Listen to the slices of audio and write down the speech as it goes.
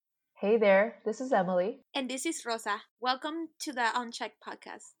Hey there, this is Emily. And this is Rosa. Welcome to the Unchecked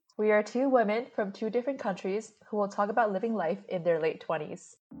podcast. We are two women from two different countries who will talk about living life in their late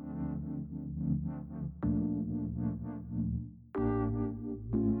 20s.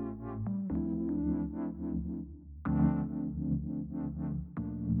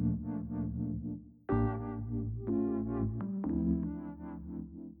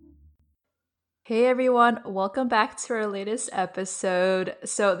 Hey everyone, welcome back to our latest episode.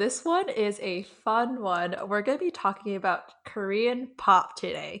 So, this one is a fun one. We're going to be talking about Korean pop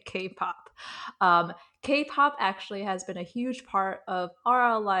today, K pop. Um, K pop actually has been a huge part of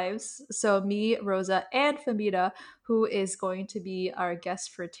our lives. So, me, Rosa, and Famita, who is going to be our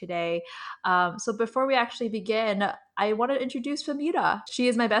guest for today. So, before we actually begin, I want to introduce Famita. She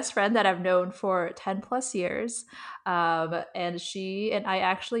is my best friend that I've known for 10 plus years. And she and I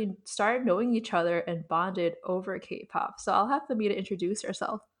actually started knowing each other and bonded over K-pop. So I'll have Famita introduce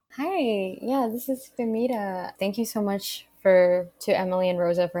herself. Hi, yeah, this is Famita. Thank you so much to Emily and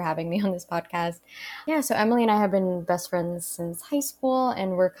Rosa for having me on this podcast. Yeah, so Emily and I have been best friends since high school,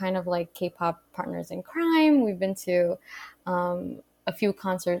 and we're kind of like K-pop partners in crime. We've been to a few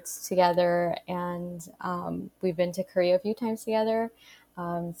concerts together, and we've been to Korea a few times together.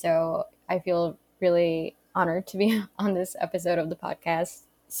 So I feel really honored to be on this episode of the podcast.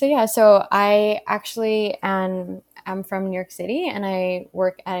 So I actually I'm from New York City, and I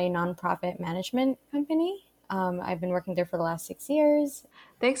work at a nonprofit management company. I've been working there for the last 6 years.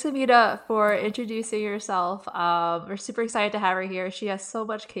 Thanks, Amita, for introducing yourself. We're super excited to have her here. She has so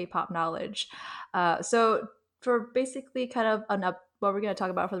much K-pop knowledge. So, for basically kind of what we're going to talk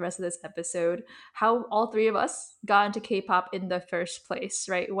about for the rest of this episode, how all three of us got into K-pop in the first place,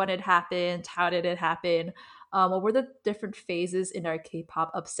 right? When it happened, how did it happen? What were the different phases in our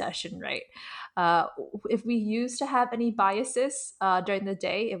K-pop obsession, right? Uh, if we used to have any biases during the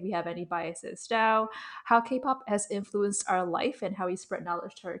day, if we have any biases now, how K-pop has influenced our life and how we spread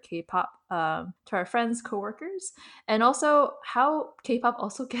knowledge to our K-pop, to our friends, coworkers, and also how K-pop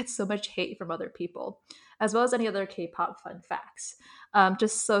also gets so much hate from other people, as well as any other K-pop fun facts.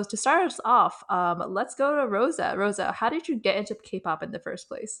 Just so to start us off, let's go to Rosa. Rosa, how did you get into K-pop in the first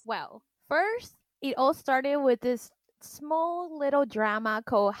place? Well, first, it all started with this small little drama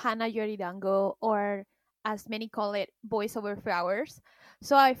called Hana Yoridango, or as many call it, Boys Over Flowers.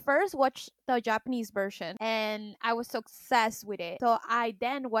 So I first watched the Japanese version and I was so obsessed with it. So I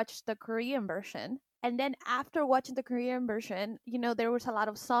then watched the Korean version. And then after watching the Korean version, there was a lot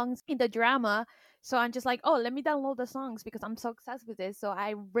of songs in the drama. So I'm just like, oh, let me download the songs because I'm so obsessed with this. So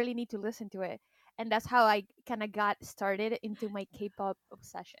I really need to listen to it. And that's how I kind of got started into my K-pop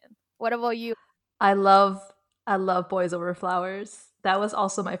obsession. What about you? I love I love Boys Over Flowers. That was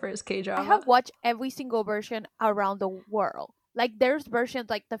also my first K I drama. have watched every single version around the world. Like there's versions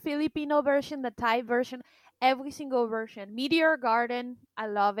like the Filipino version, the Thai version, every single version. Meteor Garden, I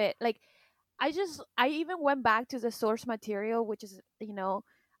love it. Like I even went back to the source material, which is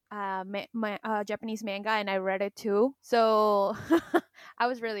my Japanese manga, and I read it too. So I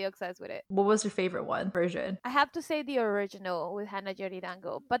was really obsessed with it. What was your favorite one version? I have to say the original with Hana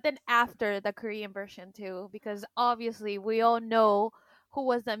Dango, but then after the Korean version too, because obviously we all know who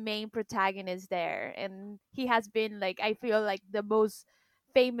was the main protagonist there, and he has been like I feel like the most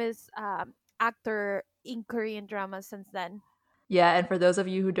famous actor in Korean drama since then. Yeah, and for those of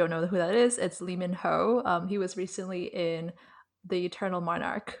you who don't know who that is, it's Lee Min Ho. He was recently in The Eternal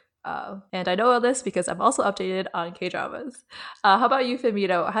Monarch. And I know all this because I'm also updated on K dramas. How about you,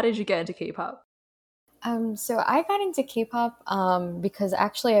 Femito? How did you get into K pop? So I got into K-pop because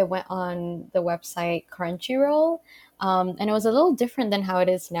actually I went on the website Crunchyroll, and it was a little different than how it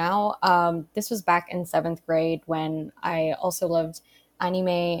is now. This was back in seventh grade when I also loved anime,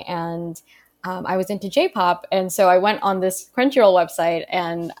 and I was into J-pop, and so I went on this Crunchyroll website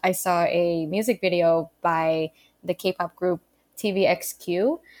and I saw a music video by the K-pop group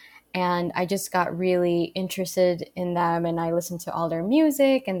TVXQ, and I just got really interested in them, and I listened to all their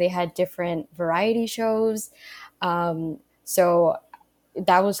music, and they had different variety shows. So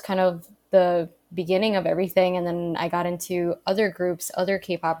that was kind of the beginning of everything, and then I got into other groups, other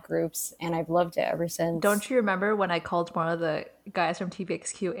K-pop groups, and I've loved it ever since. Don't you remember when I called one of the guys from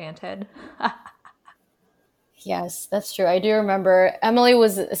TVXQ Anted? Yes, that's true. I do remember Emily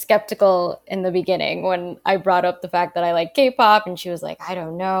was skeptical in the beginning when I brought up the fact that I like K-pop, and she was like, "I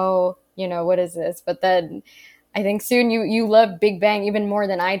don't know, what is this?" But then I think soon you loved Big Bang even more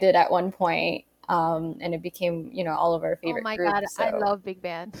than I did at one point, and it became all of our Oh favorite my god, groups. I So love Big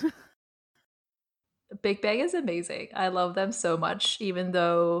Bang. Big Bang is amazing. I love them so much, even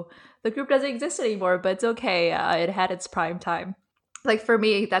though the group doesn't exist anymore, but it's okay. It had its prime time. like for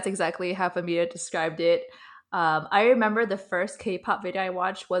me, that's exactly how Famita described it. I remember the first K-pop video I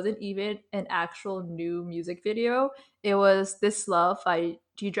watched wasn't even an actual new music video. It was "This Love" by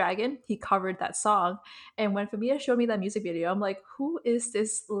G Dragon. He covered that song, and when Famita showed me that music video, I'm like, "Who is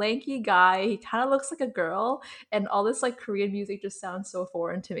this lanky guy? He kind of looks like a girl," and all this like Korean music just sounds so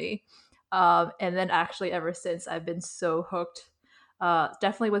foreign to me. And then actually, ever since, I've been so hooked.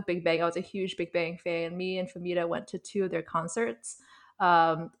 Definitely with Big Bang, I was a huge Big Bang fan. Me and Famita went to two of their concerts,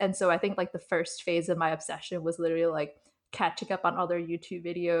 and so I think like the first phase of my obsession was literally like catching up on all their YouTube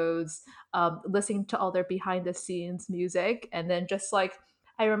videos, listening to all their behind the scenes music, and then just like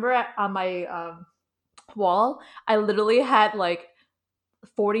I remember on my wall, I literally had like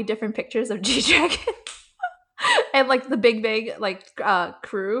 40 different pictures of G Dragon and like the Big Bang like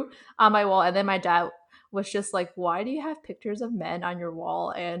crew on my wall, and then my dad was just like, "Why do you have pictures of men on your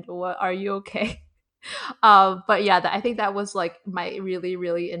wall? And what are you okay?" But yeah, I think that was like my really,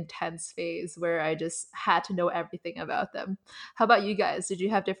 really intense phase where I just had to know everything about them. How about you guys? Did you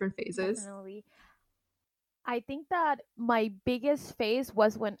have different phases? Definitely. I think that my biggest phase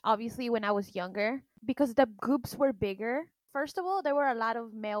was when obviously when I was younger because the groups were bigger. First of all, there were a lot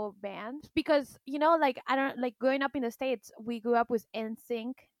of male bands because like I don't like growing up in the States, we grew up with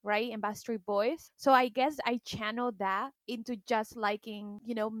NSYNC, right? And Backstreet Boys. So I guess I channeled that into just liking,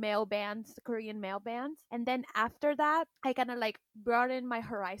 male bands, Korean male bands. And then after that, I kind of like broadened my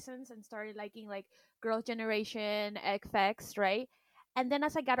horizons and started liking like Girls' Generation, XX, right? And then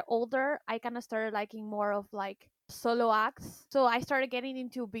as I got older, I kind of started liking more of like solo acts. So I started getting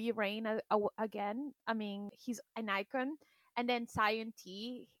into B Rain again. I mean, he's an icon. And then Zion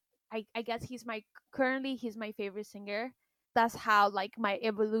T, I guess he's my favorite singer. That's how like my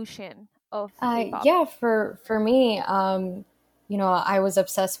evolution of K-pop. Yeah, for me, I was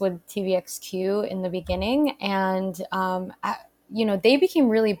obsessed with TVXQ in the beginning, and they became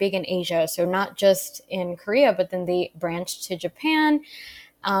really big in Asia. So not just in Korea, but then they branched to Japan,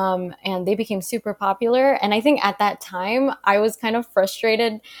 and they became super popular. And I think at that time, I was kind of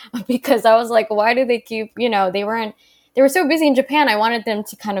frustrated because I was like, why do they keep, they were so busy in Japan. I wanted them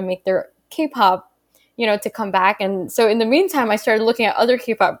to kind of make their K-pop, to come back. And so in the meantime, I started looking at other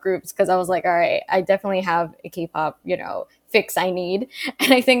K-pop groups because I was like, all right, I definitely have a K-pop, fix I need.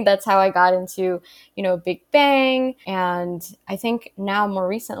 And I think that's how I got into, Big Bang. And I think now more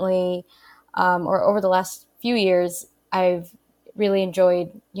recently, or over the last few years, I've really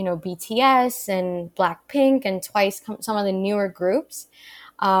enjoyed, BTS and Blackpink and Twice, some of the newer groups.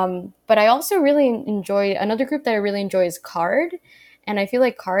 But I also really enjoy another group that I really enjoy is KARD. And I feel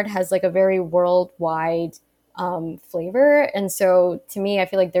like KARD has like a very worldwide flavor. And so to me, I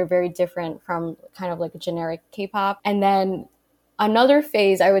feel like they're very different from kind of like a generic K-pop. And then another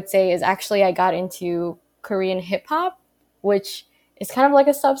phase I would say is actually I got into Korean hip hop, which is kind of like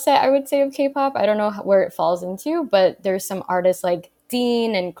a subset, I would say, of K-pop. I don't know where it falls into, but there's some artists like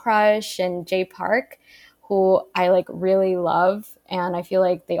Dean and Crush and Jay Park who I like really love. And I feel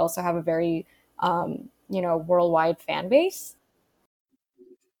like they also have a very, worldwide fan base.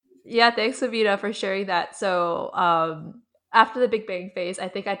 Yeah, thanks, Savita, for sharing that. So, after the Big Bang phase, I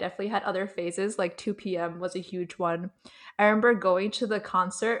think I definitely had other phases. Like 2 p.m. was a huge one. I remember going to the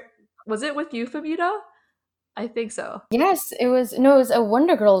concert. Was it with you, Famita? I think so. Yes, it was, no, it was a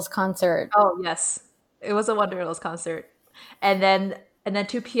Wonder Girls concert. Oh, yes. It was a Wonder Girls concert. And then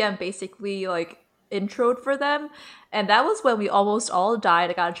 2 p.m. basically like introed for them. And that was when we almost all died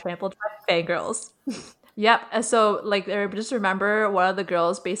and got trampled by fangirls. Yep. And so like I just remember one of the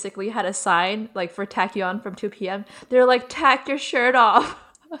girls basically had a sign like for Tachyon from 2 p.m. They're like, tack your shirt off.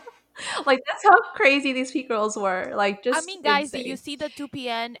 Like that's how crazy these P girls were. Like I just mean, guys, did you insane. see the 2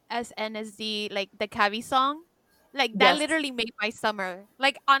 p.m. SNSD, like the Kavi song? Like that Yes. literally made my summer.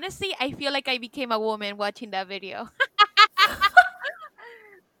 Like honestly, I feel like I became a woman watching that video.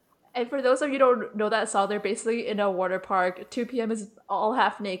 And for those of you who don't know that song, they're basically in a water park. 2 p.m. is all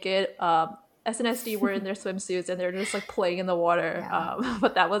half naked. SNSD were in their swimsuits and they're just like playing in the water. Yeah.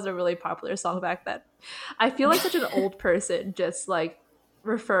 But that was a really popular song back then. I feel like such an old person just like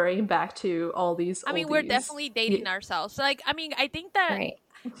referring back to all these I mean, we're oldies. definitely Yeah, dating ourselves. Like, I mean, I think that Right.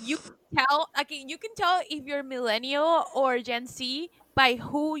 you can tell, like, you can tell if you're millennial or Gen Z by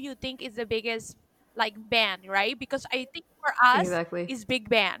who you think is the biggest like band, right? Because I think for us exactly. is Big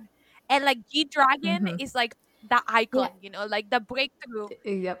Bang, and like G Dragon Mm-hmm. is like the Yeah. icon, like the breakthrough,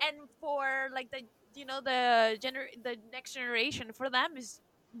 Yep. and for like the next generation for them is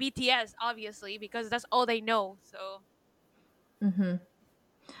BTS, obviously, because that's all they know. So Mm-hmm.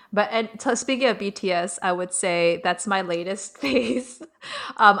 But and so speaking of BTS, I would say that's my latest phase.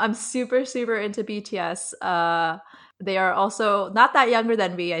 I'm super super into BTS. They are also not that younger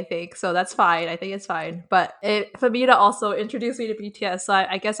than me, I think, so that's fine. I think it's fine. But Famita also introduced me to BTS, so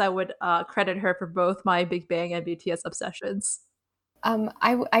I guess I would credit her for both my Big Bang and BTS obsessions.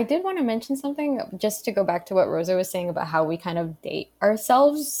 I did want to mention something just to go back to what Rosa was saying about how we kind of date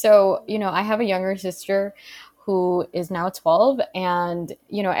ourselves. So, I have a younger sister who is now 12, and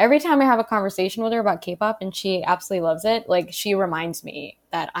every time I have a conversation with her about K-pop and she absolutely loves it, like she reminds me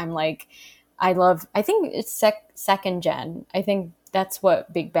that I'm like I think it's second gen. I think that's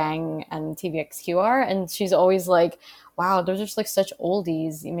what Big Bang and TVXQ are, and she's always like, "Wow, those are just like such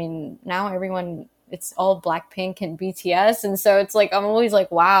oldies." I mean, now everyone it's all Blackpink and BTS, and so it's like I'm always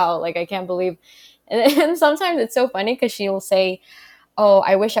like, wow, like I can't believe. And sometimes it's so funny because she will say, "Oh,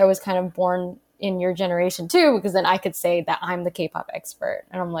 I wish I was kind of born in your generation too, because then I could say that I'm the K-pop expert."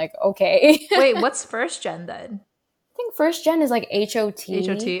 And I'm like, okay. Wait, what's first gen then? I think first gen is like HOT.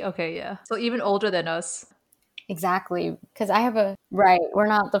 HOT. Okay, yeah. So even older than us. Exactly, because I have a right. We're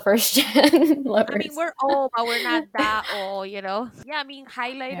not the first gen I mean, lovers. we're old, but we're not that old, Yeah, I mean, Yeah.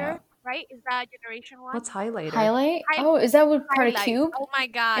 Highlighter, right? Is that Generation One? What's highlighter? Highlight. Hi- Oh, is that what part of Highlight. Cube Oh my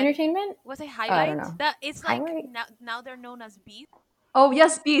God, Entertainment? was it Oh, I don't Highlight? know. That it's like Highlight. now they're known as Beast. Oh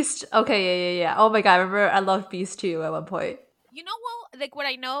yes, Beast. Okay, yeah. Oh my god, I remember I loved Beast too at one point. You know what? Like what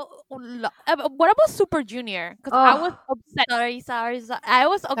I know. What about Super Junior? Because I was Oh, obsessed. Sorry. I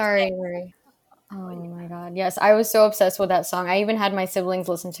was obsessed. Sorry. Oh my god. Yes, I was so obsessed with that song. I even had my siblings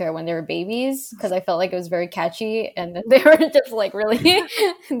listen to it when they were babies because I felt like it was very catchy and they were just like really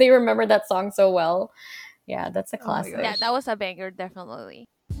they remembered that song so well. Yeah, that's a oh my classic. Yeah, gosh. that was a banger, definitely.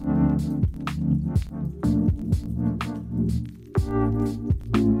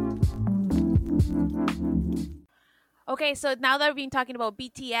 Okay, so now that we've been talking about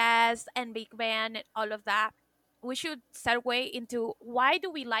BTS and Big Bang and all of that, we should segue into why do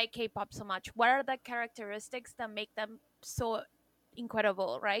we like K-pop so much? What are the characteristics that make them so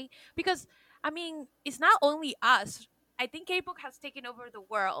incredible, right? Because I mean, it's not only us. I think K-pop has taken over the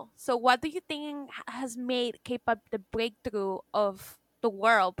world. So what do you think has made K-pop the breakthrough of the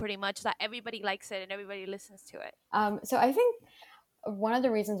world pretty much that everybody likes it and everybody listens to it? So I think one of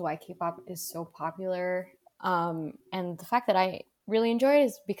the reasons why K-pop is so popular, and the fact that I really enjoy it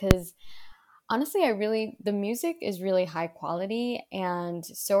is because honestly, the music is really high quality, and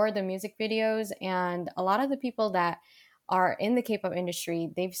so are the music videos. And a lot of the people that are in the K-pop industry,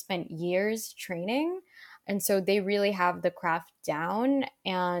 they've spent years training, and so they really have the craft down.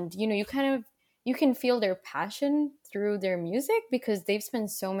 And you can feel their passion through their music because they've spent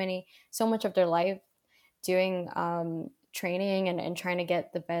so much of their life doing training and trying to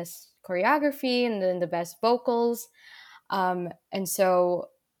get the best choreography and then the best vocals. And so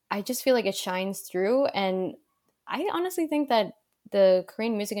I just feel like it shines through. And I honestly think that the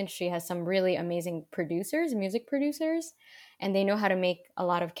Korean music industry has some really amazing music producers, and they know how to make a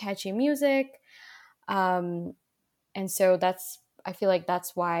lot of catchy music. Um, and so I feel like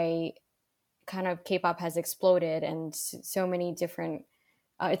that's why kind of K-pop has exploded and so many different,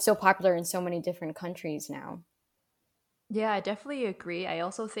 it's so popular in so many different countries now. Yeah, I definitely agree. I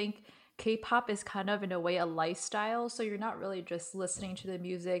also think K-pop is kind of in a way a lifestyle, so you're not really just listening to the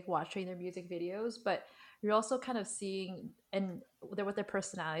music, watching their music videos, but you're also kind of seeing and what their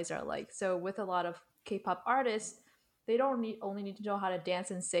personalities are like. So with a lot of K-pop artists, they don't only need to know how to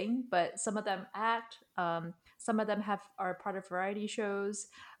dance and sing, but some of them act. Some of them are part of variety shows,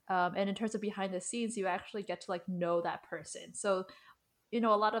 and in terms of behind the scenes, you actually get to like know that person. So a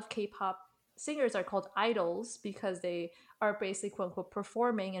lot of K-pop singers are called idols because they are basically quote unquote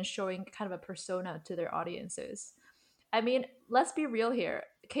performing and showing kind of a persona to their audiences. I mean, let's be real here.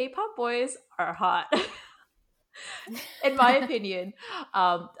 K-pop boys are hot. In my opinion.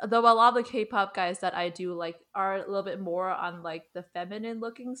 Though a lot of the K-pop guys that I do like are a little bit more on like the feminine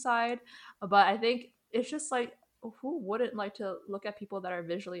looking side, but I think it's just like who wouldn't like to look at people that are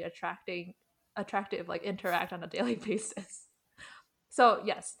visually attractive, like interact on a daily basis. So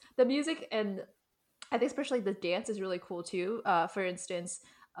yes, the music and I think especially the dance is really cool too. For instance,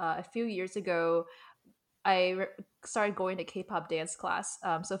 a few years ago, started going to K-pop dance class.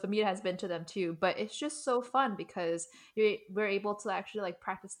 So Famita has been to them too, but it's just so fun because we're able to actually like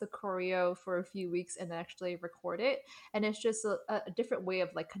practice the choreo for a few weeks and then actually record it, and it's just a different way of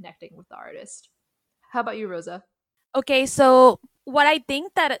like connecting with the artist. How about you, Rosa? Okay, so what I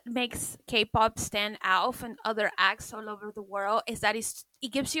think that it makes K-pop stand out from other acts all over the world is that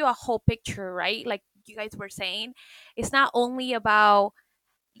it gives you a whole picture, right? Like you guys were saying, it's not only about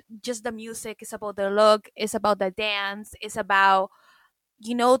just the music; it's about the look, it's about the dance, it's about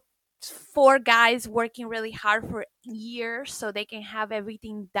you know four guys working really hard for years so they can have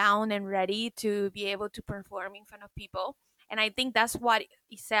everything down and ready to be able to perform in front of people. And I think that's what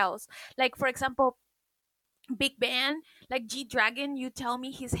it sells. Like, for example, big band like G Dragon, you tell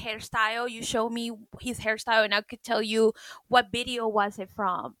me his hairstyle, you show me his hairstyle, and I could tell you what video was it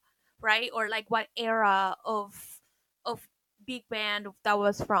from, right? Or like what era of big band that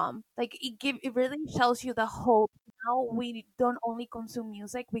was from. Like it really tells you the whole. Now we don't only consume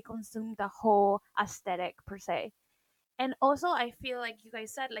music, we consume the whole aesthetic per se. And also I feel like you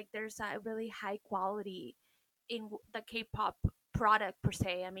guys said, like, there's a really high quality in the K-pop product per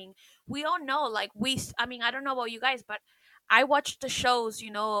se. I mean, we all know, like, I mean, I don't know about you guys, but I watch the shows, you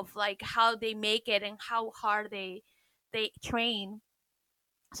know, of like how they make it and how hard they train.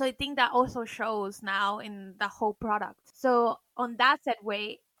 So I think that also shows now in the whole product. So on that said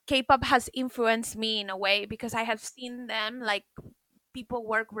way, K-pop has influenced me in a way because I have seen them, like, people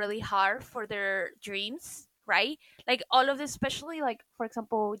work really hard for their dreams, right? Like all of this, especially like, for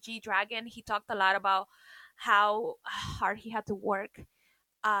example, G Dragon, he talked a lot about how hard he had to work,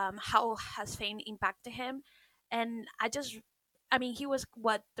 how has fame impacted him. And I mean, he was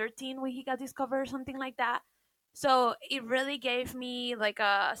what, 13 when he got discovered or something like that. So it really gave me like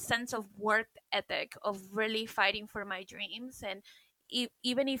a sense of work ethic of really fighting for my dreams. And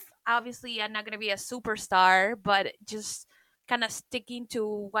even if obviously I'm not going to be a superstar, but just kind of sticking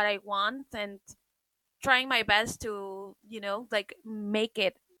to what I want and trying my best to, like, make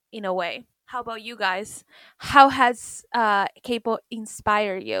it in a way. How about you guys? How has K-pop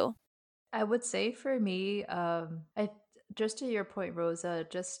inspired you? I would say for me, I just to your point, Rosa,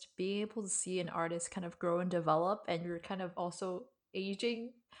 just being able to see an artist kind of grow and develop, and you're kind of also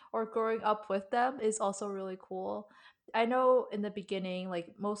aging or growing up with them is also really cool. I know in the beginning, like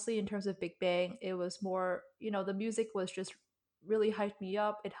mostly in terms of Big Bang, it was more, the music was just really hyped me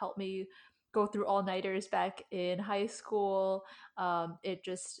up. It helped me go through all nighters back in high school. It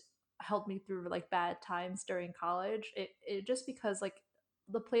just helped me through like bad times during college. It just because like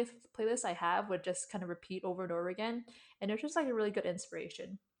the playlist I have would just kind of repeat over and over again, and it's just like a really good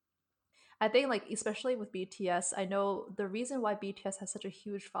inspiration. I think like especially with BTS, I know the reason why BTS has such a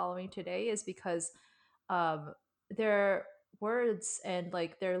huge following today is because their words and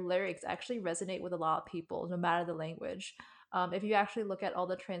like their lyrics actually resonate with a lot of people, no matter the language. If you actually look at all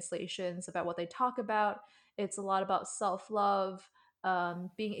the translations about what they talk about, it's a lot about self love,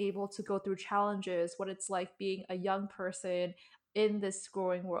 being able to go through challenges, what it's like being a young person in this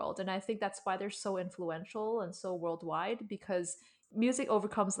growing world. And I think that's why they're so influential and so worldwide because music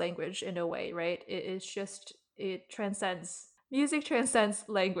overcomes language in a way, right? It's just, it transcends, music transcends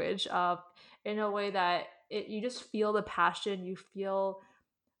language in a way that you just feel the passion, you feel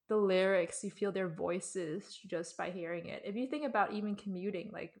the lyrics, you feel their voices just by hearing it. If you think about even commuting,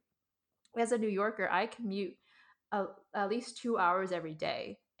 like as a New Yorker, I commute at least 2 hours every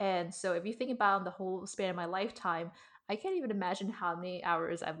day. And so if you think about the whole span of my lifetime, I can't even imagine how many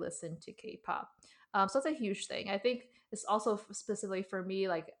hours I've listened to K-pop. So it's a huge thing. I think it's also specifically for me,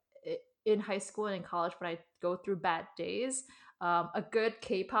 like in high school and in college, when I go through bad days, a good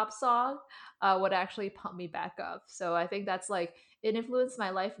K-pop song would actually pump me back up. So I think that's like it influenced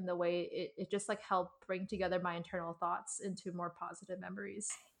my life in the way it just like helped bring together my internal thoughts into more positive memories.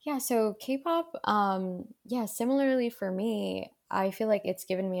 Yeah, so K-pop, yeah, similarly for me, I feel like it's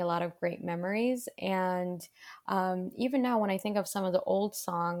given me a lot of great memories. And even now, when I think of some of the old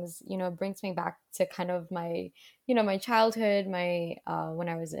songs, it brings me back to kind of my, my childhood, my when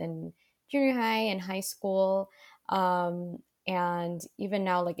I was in junior high and high school. And even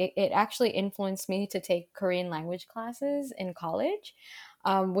now, like it actually influenced me to take Korean language classes in college,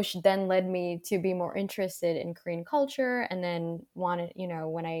 which then led me to be more interested in Korean culture. And then wanted,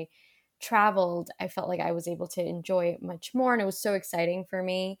 when I traveled, I felt like I was able to enjoy it much more. And it was so exciting for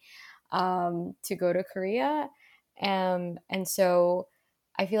me to go to Korea. And so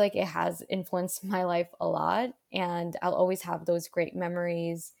I feel like it has influenced my life a lot. And I'll always have those great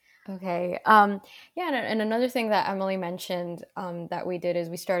memories. Okay. Yeah. And another thing that Emily mentioned that we did is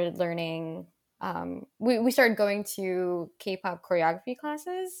we started learning we started going to K-pop choreography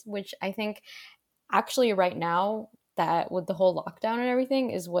classes, which I think actually right now that with the whole lockdown and everything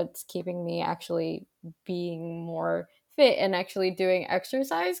is what's keeping me actually being more fit and actually doing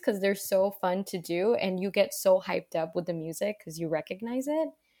exercise because they're so fun to do and you get so hyped up with the music because you recognize it.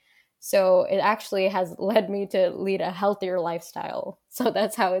 So it actually has led me to lead a healthier lifestyle. So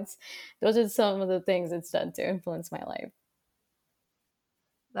that's how those are some of the things it's done to influence my life.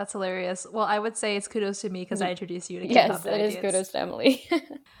 That's hilarious. Well, I would say it's kudos to me because I introduced you to Yes, K-pop it is ideas. kudos to Emily.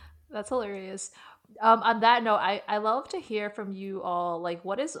 That's hilarious. On that note, I love to hear from you all. Like,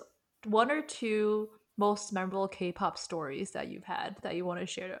 what is one or two most memorable K-pop stories that you've had that you want to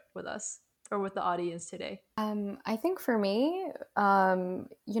share with us or with the audience today? I think for me, one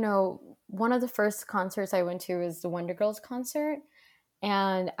of the first concerts I went to was the Wonder Girls concert.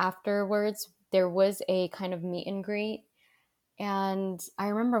 And afterwards, there was a kind of meet and greet. And I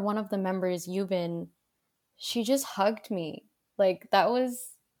remember one of the members, Yubin, she just hugged me. Like,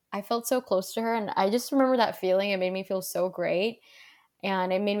 I felt so close to her. And I just remember that feeling. It made me feel so great.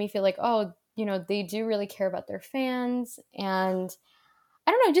 And it made me feel like, oh, they do really care about their fans. And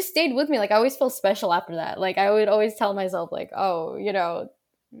I don't know, it just stayed with me. Like, I always feel special after that. Like, I would always tell myself, like, oh,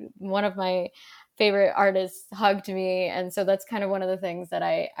 one of my favorite artists hugged me. And so that's kind of one of the things that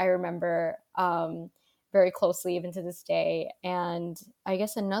I remember very closely, even to this day. And I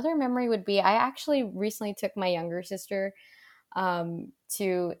guess another memory would be I actually recently took my younger sister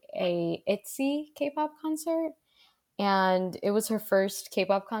to a ITZY K-pop concert. And it was her first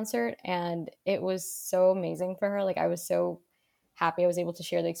K-pop concert, and it was so amazing for her. Like, I was so happy I was able to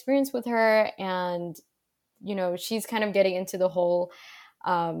share the experience with her. And she's kind of getting into the whole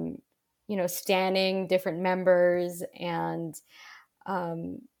standing different members. And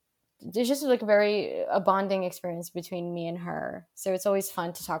there's just like a bonding experience between me and her. So it's always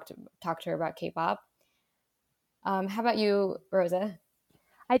fun to talk to her about K-pop. How about you, Rosa?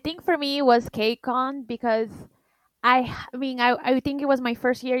 I think for me it was KCON because I mean I think it was my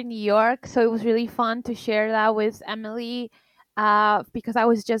first year in New York, so it was really fun to share that with Emily, because I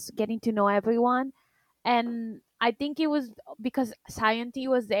was just getting to know everyone, and I think it was because Scienty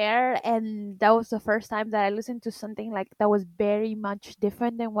was there, and that was the first time that I listened to something like that was very much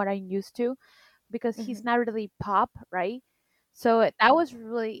different than what I'm used to, because he's Mhm. not really pop, right? So that was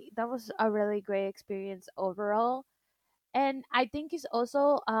a really great experience overall. And I think it's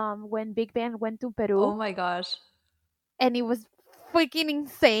also when Big Bang went to Oh Peru, my gosh. and it was freaking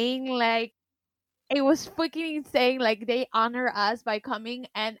insane. Like, it was freaking insane. Like, they honor us by coming,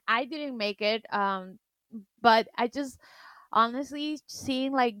 and I didn't make it. But I just honestly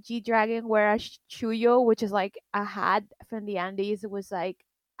seeing like G Dragon wear a chuyo, which is like a hat from the Andes, was like,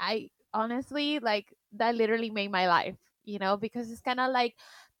 I honestly like that literally made my life. Because it's kind of like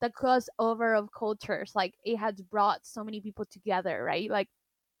the crossover of cultures. Like, it has brought so many people together, right? Like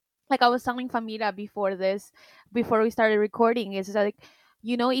I was telling Famira before we started recording, is like,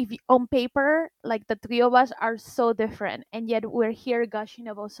 if on paper, like the three of us are so different, and yet we're here gushing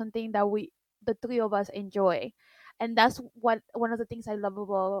about something that the three of us enjoy. And that's what one of the things I love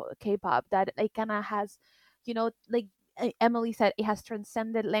about K-pop, that it kind of has, like Emily said, it has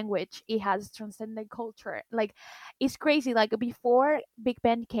transcended language, it has transcended culture. Like, it's crazy. Like, before Big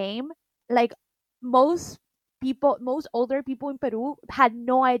Bang came, like, most most older people in Peru had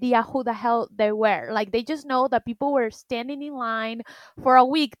no idea who the hell they were. Like, they just know that people were standing in line for a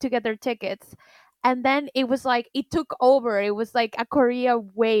week to get their tickets. And then it was like it took over. It was like a Korea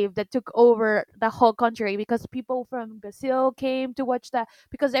wave that took over the whole country, because people from Brazil came to watch that,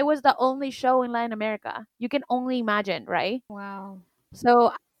 because it was the only show in Latin America. You can only imagine, right? Wow. So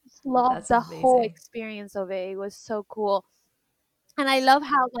I just loved That's the whole amazing. experience of it. It was so cool. And I love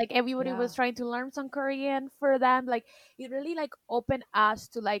how like everybody Yeah. was trying to learn some Korean for them. Like, it really like opened us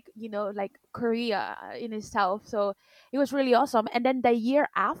to, like, like Korea in itself. So it was really awesome. And then the year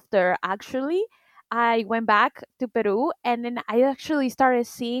after, actually, I went back to Peru, and then I actually started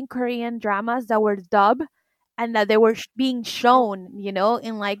seeing Korean dramas that were dubbed, and that they were being Oh, shown,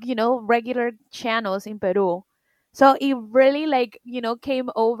 in like, regular channels in Peru. So it really like, came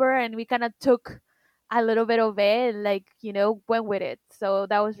over, and we kind of took a little bit of it, like, went with it. So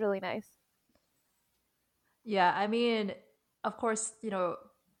that was really nice. yeah. I mean, of course,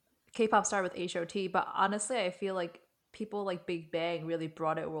 K-pop started with HOT, but honestly, I feel like people like Big Bang really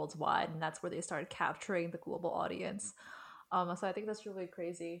brought it worldwide, and that's where they started capturing the global audience. So I think that's really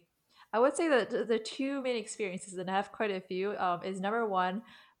crazy. I would say that the two main experiences, and I have quite a few, is number one,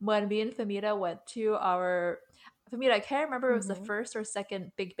 when me and Famita went to our Famita, I can't remember if it was the Hmm. first or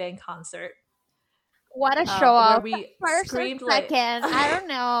second Big Bang concert, What a show where off. we First or screamed like second, I don't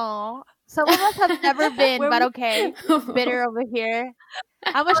know. Some of us have never been, where but we okay. Bitter over here.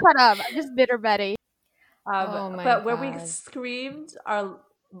 I'm gonna shut up. I'm just bitter Betty. Oh my but where we god. screamed our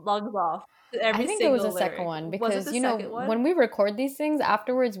lungs off to I every think it was the single second lyric. one Was it because the second one? when we record these things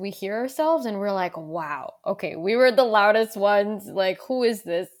afterwards we hear ourselves and we're like, "Wow. Okay, we were the loudest ones. Like, who is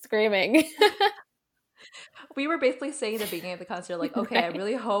this screaming?" We were basically saying at the beginning of the concert, like, okay, I Right?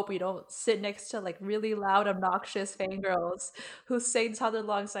 really hope we don't sit next to like really loud, obnoxious fangirls who sing to other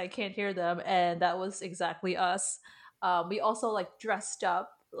lungs so I can't hear them. And that was exactly us. We also like dressed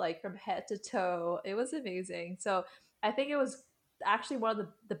up like from head to toe. It was amazing. So I think it was actually one of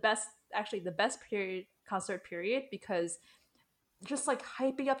the best, actually the best period concert period, because just like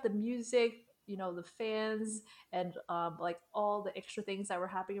hyping up the music, the fans, and like all the extra things that were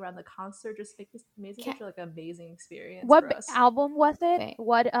happening around the concert just made it Can, such like an amazing experience What for us. album was it? wait.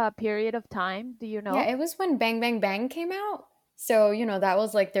 What period of time? Do you Yeah, know? it was when Bang Bang Bang came out. So, that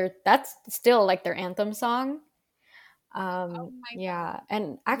was like that's still like their anthem song. Oh my Yeah.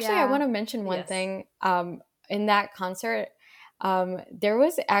 And god. actually I Yeah. want to mention one Yes. thing. In that concert, there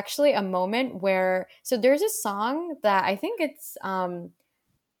was actually a moment where so there's a song that I think it's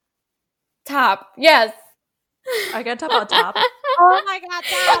Top. Yes. I gotta talk about Top. Oh my god,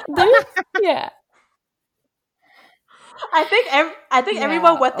 that. Yeah. I think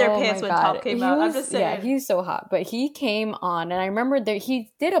everyone Yeah. wet their Oh pants my when Top god. came He out. I'm was just yeah, saying. he's so hot. But he came on and I remember that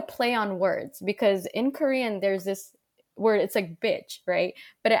he did a play on words because in Korean there's this word, it's like bitch, right?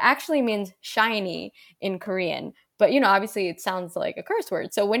 But it actually means shiny in Korean. But obviously it sounds like a curse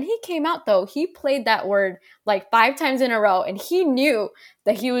word. So when he came out though, he played that word like 5 times in a row and he knew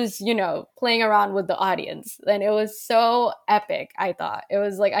that he was, playing around with the audience. And it was so epic, I thought. It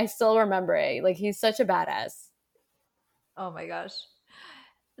was like I still remember it. Like he's such a badass. Oh my gosh.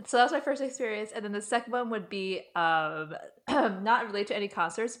 So that was my first experience, and then the second one would be not related to any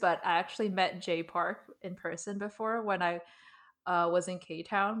concerts, but I actually met Jay Park in person before when I was in K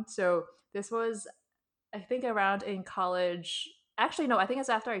Town. So this was, I think, around in college. Actually, no, I think it's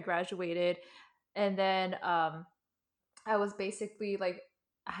after I graduated, and then I was basically like,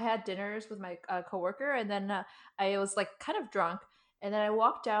 I had dinners with my coworker, and then I was like kind of drunk, and then I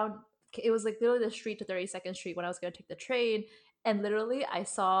walked down. It was like literally the street to 32nd Street when I was going to take the train, and literally I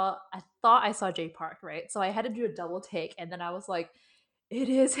thought I saw Jay Park, right? So I had to do a double take, and then I was like, it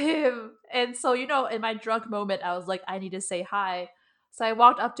is him. And so, in my drunk moment, I was like, I need to say hi. So I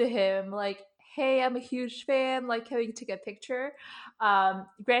walked up to him, like, hey, I'm a huge fan. Like, can we take a picture?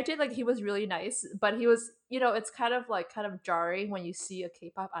 Granted, like, he was really nice, but he was, it's kind of jarring when you see a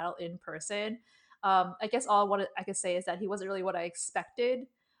K-pop idol in person. I guess all what I could say is that he wasn't really what I expected.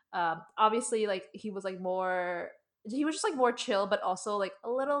 Obviously, like, he was just like more chill, but also like a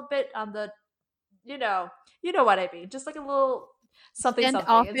little bit on the, you know, you know what I mean, just like a little something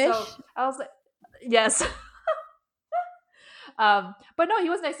something. And so Standoffish. I was like, yes. But no, he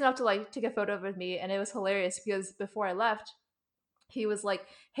was nice enough to like take a photo with me, and it was hilarious because before I left, he was like,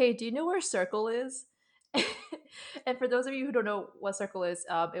 "Hey, do you know where Circle is?" And for those of you who don't know what Circle is,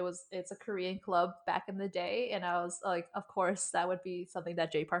 it's a Korean club back in the day, and I was like, of course, that would be something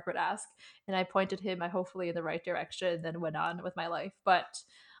that Jay Park would ask, and I pointed him, hopefully in the right direction, and then went on with my life. But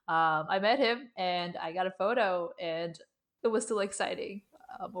I met him, and I got a photo, and it was still exciting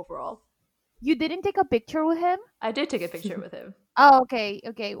overall. You didn't take a picture with him? I did take a picture with him. Oh, okay,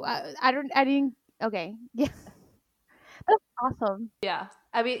 okay. I didn't. Okay, yeah, that's awesome. Yeah,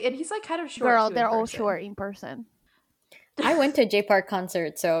 I mean, and he's like kind of short Girl, too in they're all person. short in person. I went to a J Park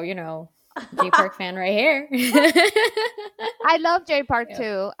concert, so J Park fan right here. I love Jay Park Yep,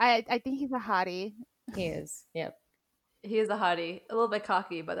 too. I think he's a hottie. he is. Yep. He is a hottie, a little bit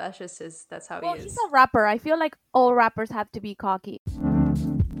cocky, but that's just his. That's how he Well, he's is. a rapper. I feel like all rappers have to be cocky.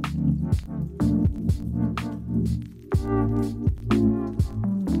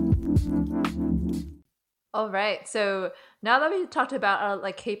 All right. So now that we talked about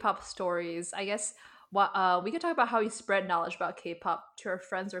like K-pop stories, I guess what we could talk about how we spread knowledge about K-pop to our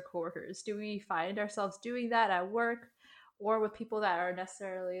friends or coworkers. Do we find ourselves doing that at work or with people that are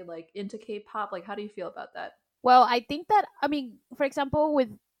necessarily like into K-pop? Like, how do you feel about that? Well, I think that, I mean, for example, with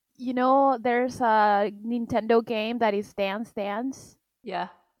there's a Nintendo game that is Dance Dance. Yeah.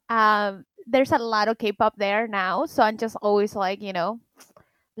 There's a lot of K-pop there now, so I'm just always like,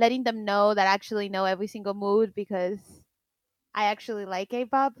 letting them know that I actually know every single move because I actually like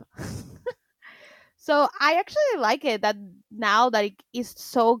K-pop. So I actually like it that now that it is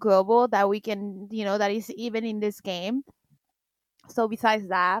so global that we can, that is even in this game. So besides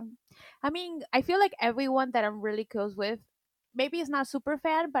that, I mean, I feel like everyone that I'm really close with, maybe it's not super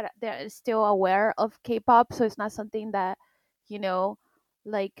fan, but they're still aware of K-pop, so it's not something that, you know,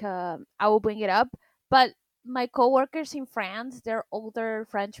 like I will bring it up. But my coworkers in France, they're older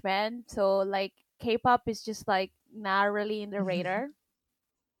French men, so like K-pop is just like not really in the radar.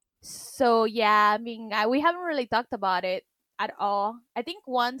 So yeah, I mean, we haven't really talked about it at all. I think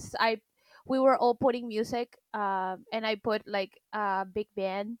once we were all putting music, and I put like Big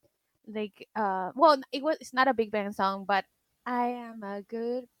Band, like well, it's not a Big Band song, but I am a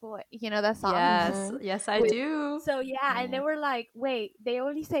good boy. You know that song. Yes. Mm-hmm. Yes, I With, do. so yeah, and they Yeah. were like, wait, they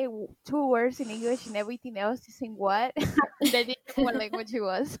only say two words in English and everything else is in what? They didn't know what language it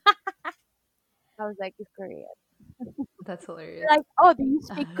was. I was like, it's Korean. That's hilarious. Like, oh, do you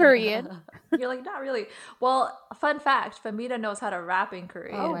speak Korean? You're like, not really. Well, fun fact, Famita knows how to rap in Oh Oh,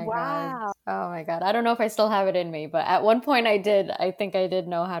 Korean. my God. wow. Oh my God. I don't know if I still have it in me, but at one point I did. I think I did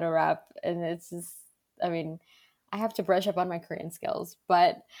know how to rap. And it's just, I mean, I have to brush up on my Korean skills.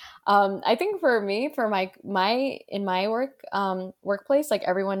 But I think for me, for my in my workplace, like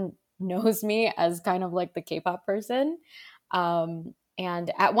everyone knows me as kind of like the K-pop person.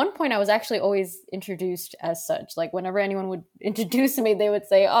 And at one point I was actually always introduced as such. Like whenever anyone would introduce me, they would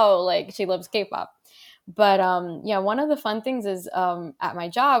say, "Oh, like she loves K-pop." But yeah, one of the fun things is at my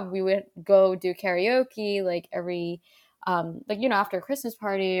job we would go do karaoke like every like after a Christmas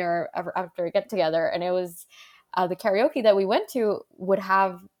party or after a get together, and it was the karaoke that we went to would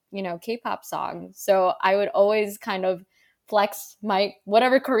have K-pop songs. So I would always kind of flex my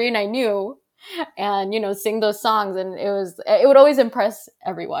whatever Korean I knew and sing those songs, and it would always impress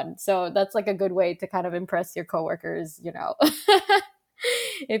everyone. So that's like a good way to kind of impress your coworkers,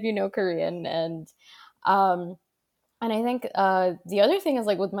 if you know Korean. Um, and I think the other thing is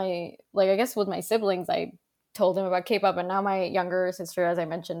like with my I guess with my siblings, I told them about K-pop, and now my younger sister, as I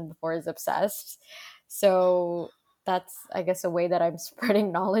mentioned before, is obsessed. So that's, I guess, a way that I'm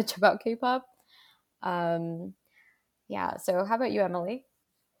spreading knowledge about K-pop. Um, yeah. So how about you, Emily?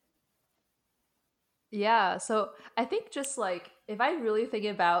 Yeah, so I think just like if I really think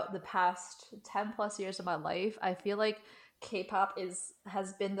about the past 10 plus years of my life, I feel like K-pop is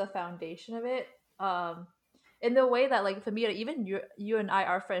has been the foundation of it. In the way that like for me, even you and I,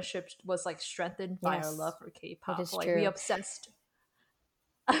 our friendship was like strengthened by our love Yes, for it K-pop. is Like we true. obsessed.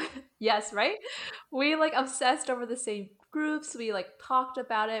 Yes, right? We like obsessed over the same groups. We like talked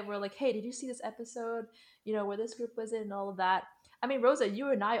about it. We're like, hey, did you see this episode? Where this group was in and all of that. I mean, Rosa,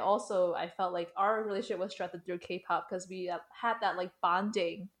 you and I also, I felt like our relationship was strengthened through K-pop because we had that like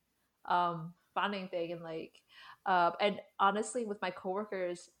bonding thing, and like, and honestly, with my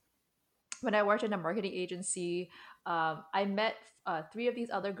coworkers, when I worked in a marketing agency, I met three of these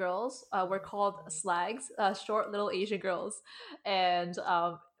other girls. Were called slags, short little Asian girls, and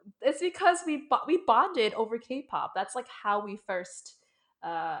it's because we bonded over K-pop. That's like how we first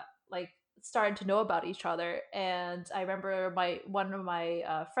like started to know about each other. And I remember my one of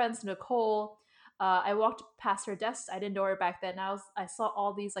my friends, Nicole. I walked past her desk. I didn't know her back then. I saw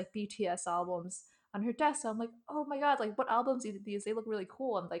all these like BTS albums on her desk. So I'm like, oh my god, like what albums are these? They look really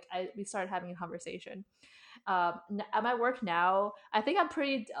cool. And like we started having a conversation. At my work now, I think I'm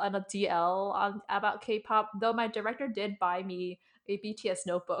pretty on a DL on about K-pop. Though my director did buy me a BTS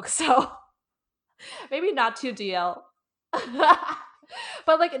notebook, so maybe not too DL.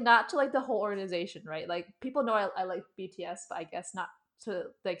 But like not to like the whole organization, right? Like people know I like BTS, but I guess not to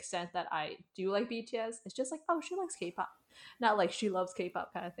the extent that I do like BTS. It's just like, oh, she likes K-pop, not like she loves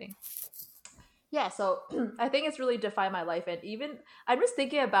K-pop kind of thing. Yeah, so I think it's really defined my life. And even I'm just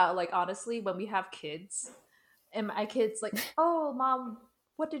thinking about like honestly when we have kids and my kids like, oh mom,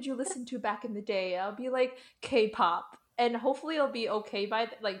 what did you listen to back in the day? I'll be like K-pop, and hopefully it'll be okay by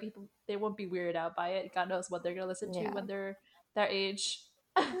like people, they won't be weirded out by it. God knows what they're gonna listen to Yeah. when they're their age.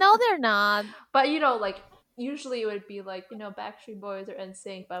 No, they're not. But like usually it would be like Backstreet Boys or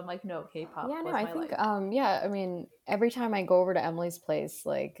NSYNC, but I'm like no, K-pop Yeah, no, was I my think life. yeah, I mean, every time I go over to Emily's place,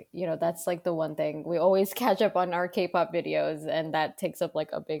 like, that's like the one thing. We always catch up on our K-pop videos, and that takes up like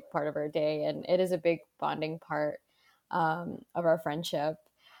a big part of our day, and it is a big bonding part of our friendship.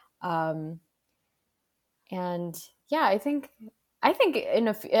 Um and yeah, I think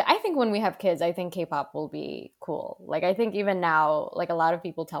when we have kids, I think K-pop will be cool. Like I think even now, like a lot of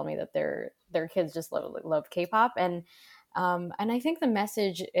people tell me that their kids just love K-pop, and I think the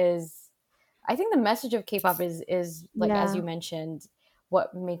message of K-pop is like, as Yeah. you mentioned,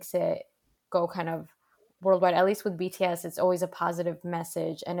 what makes it go kind of worldwide. At least with BTS, it's always a positive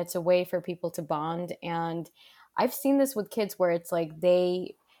message, and it's a way for people to bond. And I've seen this with kids where it's like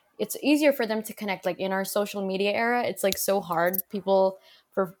it's easier for them to connect. Like in our social media era, it's like so hard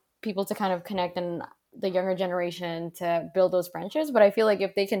for people to kind of connect, and the younger generation to build those friendships. But I feel like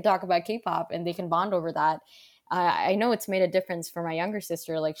if they can talk about K-pop and they can bond over that, I know it's made a difference for my younger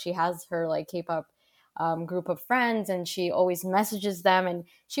sister. Like she has her like K-pop group of friends, and she always messages them. And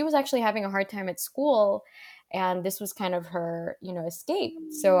she was actually having a hard time at school, and this was kind of her, escape.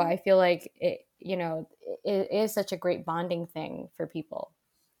 So I feel like it is such a great bonding thing for people.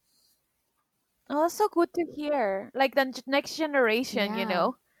 Oh, that's so good to hear. Like the next generation, Yeah.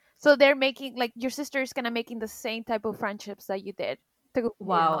 So they're making like your sister is kind of making the same type of friendships that you did through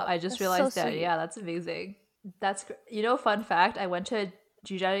Wow, Yeah. K-pop. I just That's so realized that. sweet. Yeah, that's amazing. Fun fact, I went to a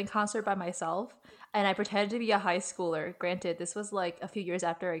Jujutsu concert by myself and I pretended to be a high schooler. Granted, this was like a few years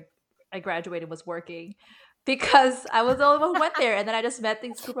after I graduated, was working. because I was the only one who went there. And then I just met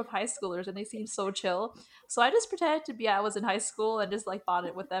this group of high schoolers and they seemed so chill. So I just pretended to be I was in high school and just like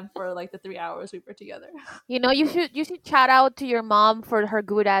bonded with them for like the 3 hours we were together. You know, you should shout out to your mom for her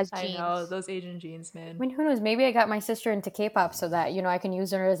good ass I know, jeans. those Asian genes, I man. mean, who knows? Maybe I got my sister into K-pop so that, I can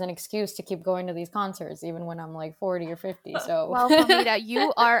use her as an excuse to keep going to these concerts even when I'm like 40 or 50. So, Well, Pamela,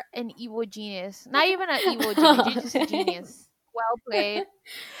 you are an evil genius. Not even an evil genius. You're just a genius. Well played.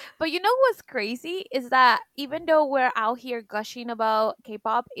 But you know what's crazy is that even though we're out here gushing about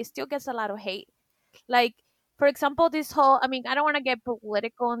K-pop, it still gets a lot of hate. Like, for example, this whole, I mean, I don't want to get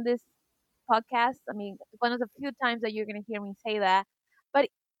political on this podcast. I mean, one of the few times that you're going to hear me say that. But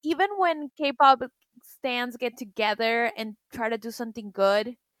even when K-pop stands get together and try to do something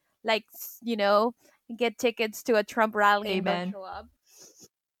good, like, get tickets to a Trump rally and don't Amen. show up,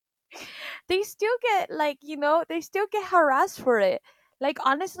 they still get like, they still get harassed for it. Like,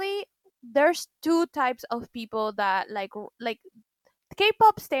 honestly, there's two types of people that like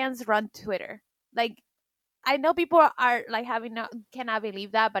K-pop stands run Twitter. Like, I know people are like having cannot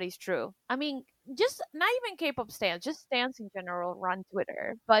believe that, but it's true. I mean, just not even K-pop stands, just stands in general run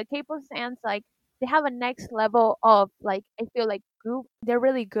Twitter. But K-pop stands, like, they have a next level of, like, I feel like group. They're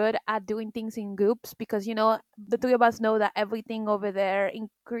really good at doing things in groups because the three of us know that everything over there in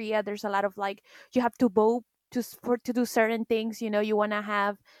Korea, there's a lot of, like, you have to vote to do certain things. You want to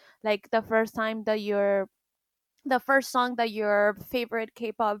have, like, the first song that your favorite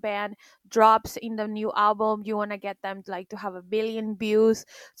K-pop band drops in the new album, you want to get them like to have 1 billion views.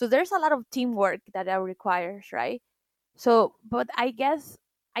 So there's a lot of teamwork that requires, right? So, but I guess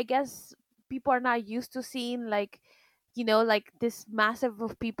people are not used to seeing, like, like this massive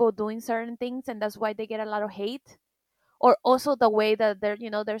of people doing certain things, and that's why they get a lot of hate. Or also the way that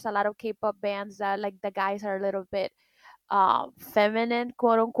there's a lot of K-pop bands that, like, the guys are a little bit feminine,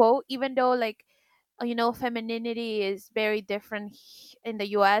 quote unquote, even though, like, femininity is very different in the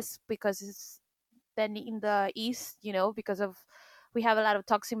US because it's than in the East, because of we have a lot of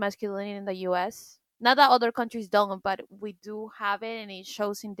toxic masculinity in the US. Not that other countries don't, but we do have it, and it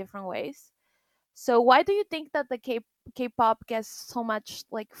shows in different ways. So why do you think that the K-pop gets so much,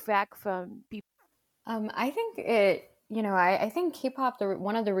 like, flack from people? I think I think K-pop,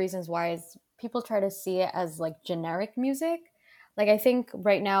 one of the reasons why is people try to see it as like generic music. Like, I think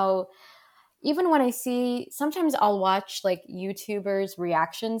right now, even when I see, sometimes I'll watch like YouTubers'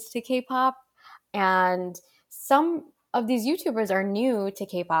 reactions to K-pop, and some of these YouTubers are new to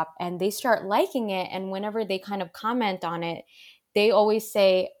K-pop and they start liking it. And whenever they kind of comment on it, they always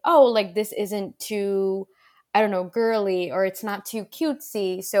say, oh, like, this isn't too, I don't know, girly, or it's not too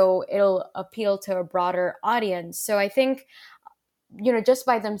cutesy. So it'll appeal to a broader audience. So I think, just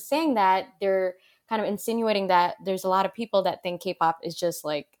by them saying that, they're kind of insinuating that there's a lot of people that think K-pop is just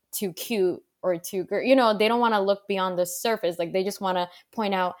like too cute or too girl. They don't want to look beyond the surface. Like, they just want to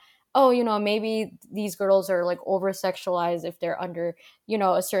point out, oh, maybe these girls are like over sexualized if they're under,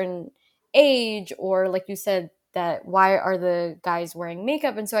 a certain age, or like you said, that why are the guys wearing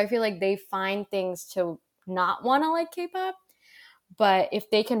makeup? And so I feel like they find things to not want to like K-pop. But if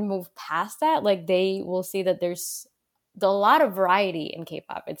they can move past that, like, they will see that there's a lot of variety in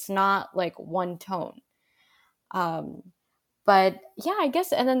K-pop. It's not like one tone. Um, but yeah, I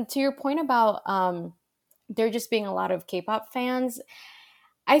guess. And then to your point about there just being a lot of K-pop fans,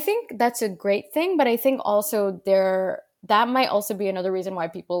 I think that's a great thing. But I think also that might also be another reason why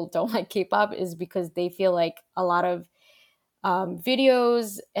people don't like K-pop, is because they feel like a lot of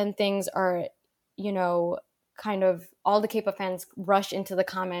videos and things are, you know, kind of all the K-pop fans rush into the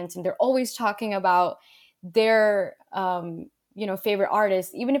comments and they're always talking about their, favorite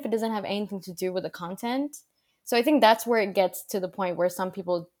artists, even if it doesn't have anything to do with the content. So I think that's where it gets to the point where some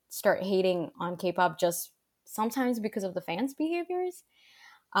people start hating on K-pop just sometimes because of the fans' behaviors.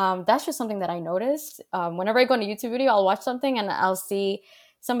 That's just something that I noticed. Whenever I go on a YouTube video, I'll watch something and I'll see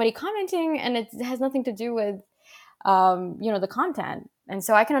somebody commenting, and it has nothing to do with the content. And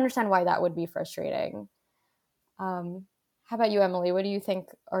so I can understand why that would be frustrating. How about you, Emily? What do you think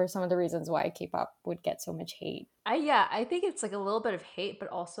are some of the reasons why K-pop would get so much hate? I think it's like a little bit of hate, but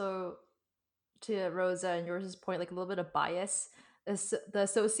also to Rosa and yours point, like a little bit of bias. The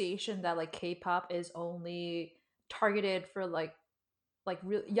association that like K-pop is only targeted for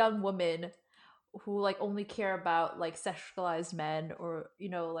young women who like only care about like sexualized men, or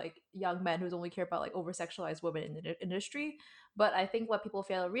like young men who only care about like over sexualized women in the industry. But I think what people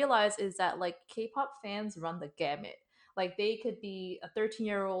fail to realize is that like K-pop fans run the gamut. Like they could be a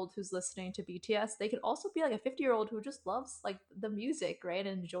 13-year-old who's listening to BTS. They could also be like a 50-year-old who just loves like the music, right,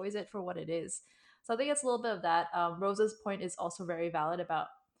 and enjoys it for what it is. So I think it's a little bit of that. Rosa's point is also very valid about,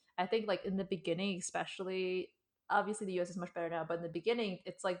 I think like in the beginning, especially, obviously the US is much better now, but in the beginning,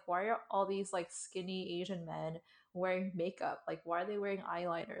 it's like, why are all these like skinny Asian men wearing makeup? Like, why are they wearing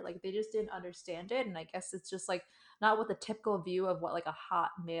eyeliner? Like, they just didn't understand it. And I guess it's just like not what the typical view of what like a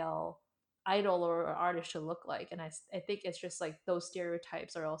hot male idol or artist should look like. And I think it's just like those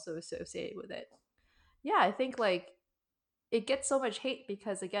stereotypes are also associated with it. Yeah, I think like it gets so much hate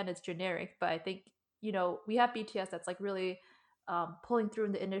because again it's generic, but I think, we have BTS that's like really pulling through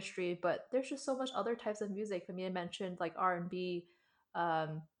in the industry, but there's just so much other types of music. For me, I mentioned like R&B,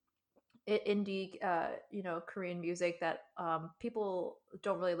 um, indie, Korean music that people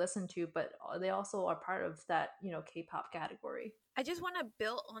don't really listen to, but they also are part of that, K-pop category. I just want to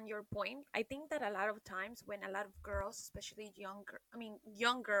build on your point. I think that a lot of times when a lot of girls, especially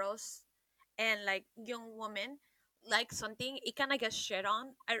young girls and like young women, like something, it kind of gets shit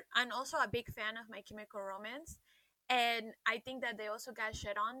on. I'm also a big fan of My Chemical Romance, and I think that they also got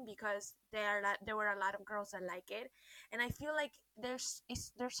shit on because there were a lot of girls that like it, and I feel like there's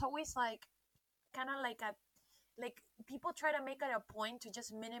always like kind of like a like people try to make it a point to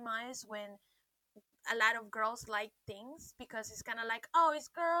just minimize when a lot of girls like things because it's kind of like, oh, it's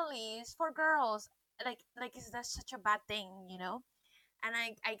girly, it's for girls, like is that such a bad thing, you know? And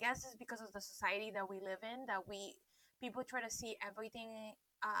I guess it's because of the society that we live in that we people try to see everything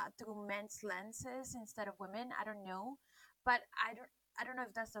through men's lenses instead of women. I don't know, but I don't know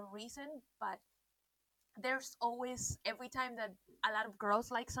if that's the reason, but there's always every time that a lot of girls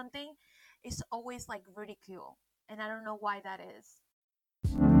like something, it's always like ridicule, and I don't know why that is.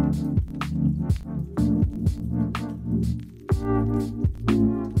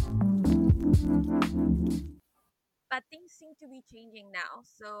 But things seem to be changing now.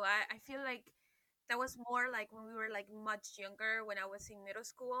 So I feel like that was more like when we were like much younger, when I was in middle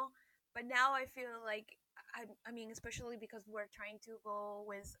school. But now I feel like I mean, especially because we're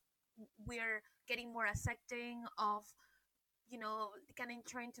getting more accepting of, kind of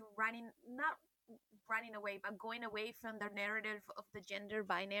trying to not running away, but going away from the narrative of the gender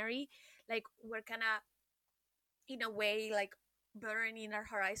binary. Like we're kind of in a way like burning our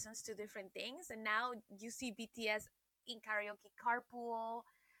horizons to different things, and now you see BTS in karaoke carpool,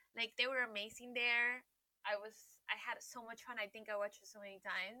 like they were amazing there. I had so much fun. I think I watched it so many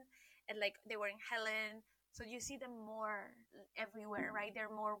times, and like they were in Helen, so you see them more everywhere, right? They're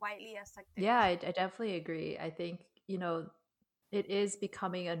more widely accepted. Yeah, I definitely agree. I think, it is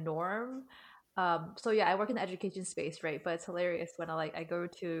becoming a norm. So yeah, I work in the education space, right? But it's hilarious when I go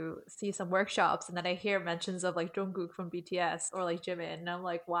to see some workshops and then I hear mentions of like Jungkook from BTS or like Jimin, and I'm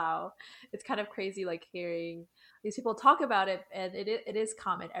like, wow, it's kind of crazy like hearing these people talk about it, and it is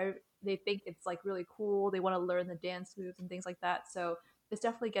common. They think it's like really cool. They want to learn the dance moves and things like that. So it's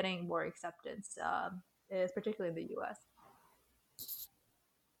definitely getting more acceptance, is particularly in the US.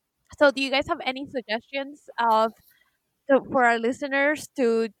 So do you guys have any suggestions of for our listeners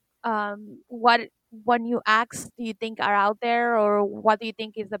to what new acts do you think are out there, or what do you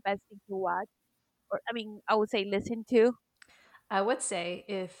think is the best thing to watch, or I mean, I would say listen to? I would say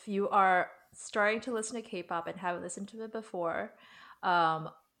if you are starting to listen to K-pop and haven't listened to it before, um,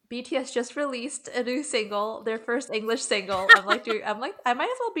 BTS just released a new single, their first English single. I'm like, I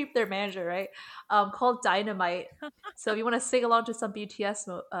might as well be their manager, right? Called Dynamite. So if you want to sing along to some BTS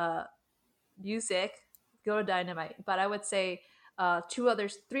music, go to Dynamite. But I would say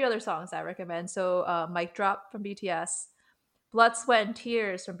three other songs I recommend. So Mic Drop from BTS, Blood, Sweat, and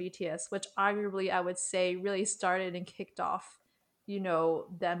Tears from BTS, which arguably I would say really started and kicked off,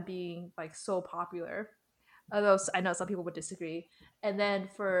 them being like so popular. Although I know some people would disagree. And then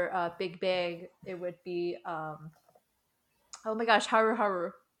for Big Bang, it would be oh my gosh, Haru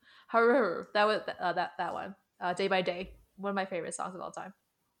Haru, Haru Haru. That was that one. Day by Day, one of my favorite songs of all time.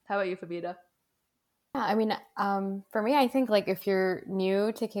 How about you, Fabida? Yeah, I mean, for me, I think like if you're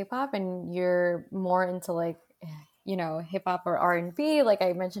new to K-pop and you're more into like, hip hop or R&B, like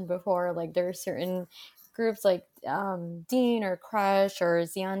I mentioned before, like there are certain groups like Dean or Crush or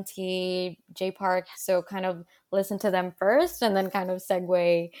Xeon J Park. So kind of listen to them first, and then kind of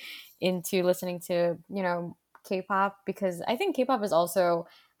segue into listening to K-pop, because I think K-pop is also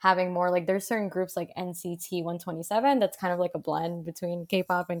having more like there's certain groups like NCT 127 that's kind of like a blend between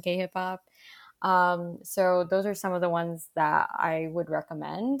K-pop and K-hip hop. So those are some of the ones that I would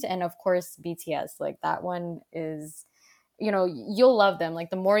recommend. And of course, BTS, like that one is, you'll love them. Like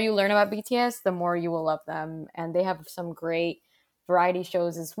the more you learn about BTS, the more you will love them. And they have some great variety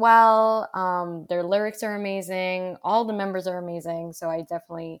shows as well. Their lyrics are amazing. All the members are amazing. So I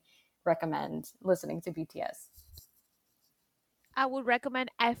definitely recommend listening to BTS. I would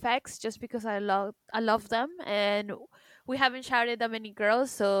recommend FX just because I love them, and we haven't shouted that many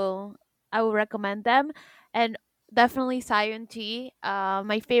girls, so I would recommend them. And definitely Zion T.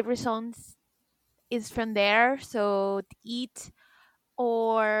 My favorite songs is from there. So Eat,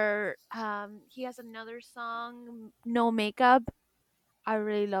 or he has another song, No Makeup. I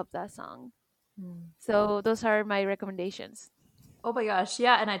really love that song. Mm. So those are my recommendations. Oh my gosh,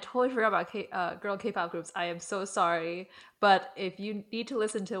 yeah, and I totally forgot about girl K-pop groups. I am so sorry, but if you need to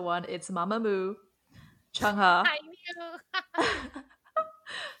listen to one, it's Mamamoo, Chungha. I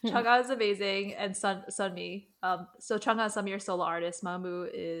knew. Chungha is amazing, and Sunmi. So Chungha is some of your solo artists. Mamamoo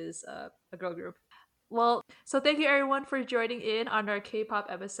is a girl group. Well, so thank you everyone for joining in on our K-pop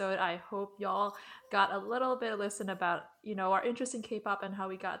episode. I hope y'all got a little bit of listen about, our interest in K-pop and how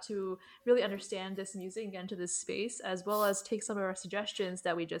we got to really understand this music and get into this space, as well as take some of our suggestions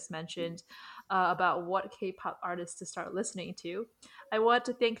that we just mentioned about what K-pop artists to start listening to. I want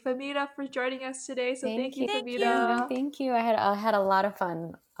to thank Famita for joining us today. So thank Thank you, you. Thank you. No, Famita. thank you. I had a lot of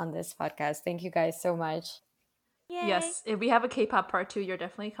fun on this podcast. Thank you guys so much. Yay. Yes, if we have a K-pop part 2, you're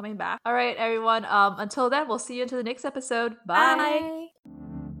definitely coming back. All right, everyone. Until then, we'll see you into the next episode. Bye. Bye. Bye.